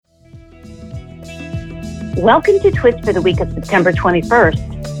Welcome to Twist for the week of September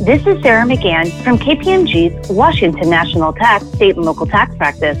 21st. This is Sarah McGann from KPMG's Washington National Tax State and Local Tax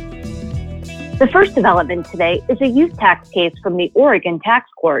Practice. The first development today is a use tax case from the Oregon Tax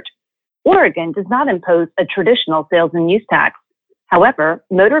Court. Oregon does not impose a traditional sales and use tax. However,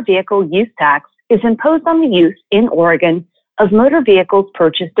 motor vehicle use tax is imposed on the use in Oregon of motor vehicles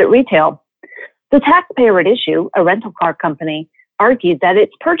purchased at retail. The taxpayer at issue, a rental car company, argued that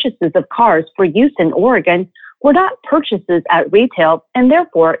its purchases of cars for use in Oregon were not purchases at retail, and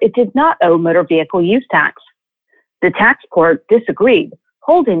therefore it did not owe motor vehicle use tax. The tax court disagreed,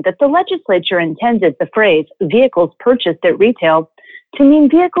 holding that the legislature intended the phrase vehicles purchased at retail to mean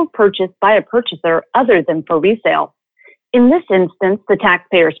vehicles purchased by a purchaser other than for resale. In this instance, the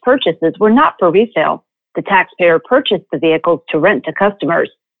taxpayer's purchases were not for resale. The taxpayer purchased the vehicles to rent to customers.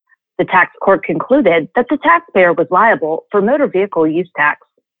 The tax court concluded that the taxpayer was liable for motor vehicle use tax.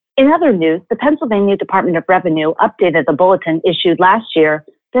 In other news, the Pennsylvania Department of Revenue updated the bulletin issued last year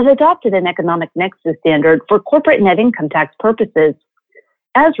that adopted an economic nexus standard for corporate net income tax purposes.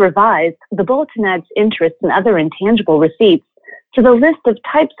 As revised, the bulletin adds interest and other intangible receipts to the list of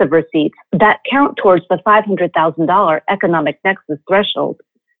types of receipts that count towards the $500,000 economic nexus threshold.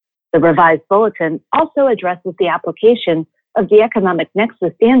 The revised bulletin also addresses the application of the economic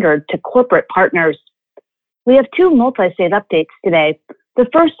nexus standard to corporate partners. We have two multi-state updates today. The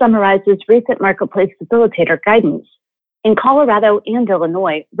first summarizes recent marketplace facilitator guidance. In Colorado and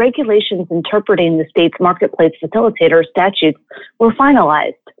Illinois, regulations interpreting the state's marketplace facilitator statutes were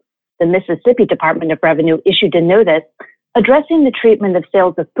finalized. The Mississippi Department of Revenue issued a notice addressing the treatment of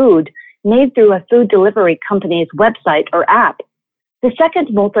sales of food made through a food delivery company's website or app. The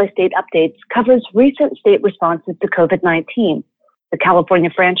second multi-state update covers recent state responses to COVID-19. The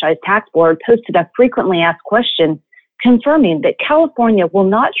California Franchise Tax Board posted a frequently asked question confirming that California will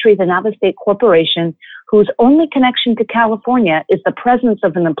not treat an out-of-state corporation whose only connection to California is the presence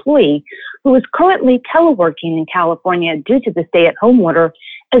of an employee who is currently teleworking in California due to the stay-at-home order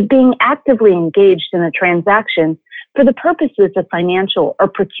as being actively engaged in a transaction for the purposes of financial or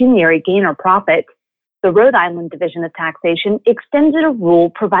pecuniary gain or profit. The Rhode Island Division of Taxation extended a rule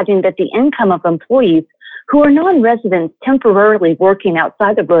providing that the income of employees who are non-residents temporarily working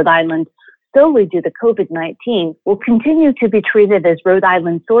outside of Rhode Island solely due to COVID-19 will continue to be treated as Rhode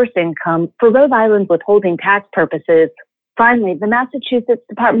Island source income for Rhode Island withholding tax purposes. Finally, the Massachusetts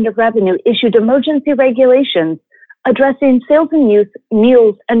Department of Revenue issued emergency regulations addressing sales and use,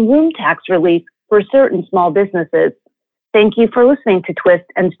 meals, and room tax relief for certain small businesses. Thank you for listening to Twist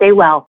and stay well.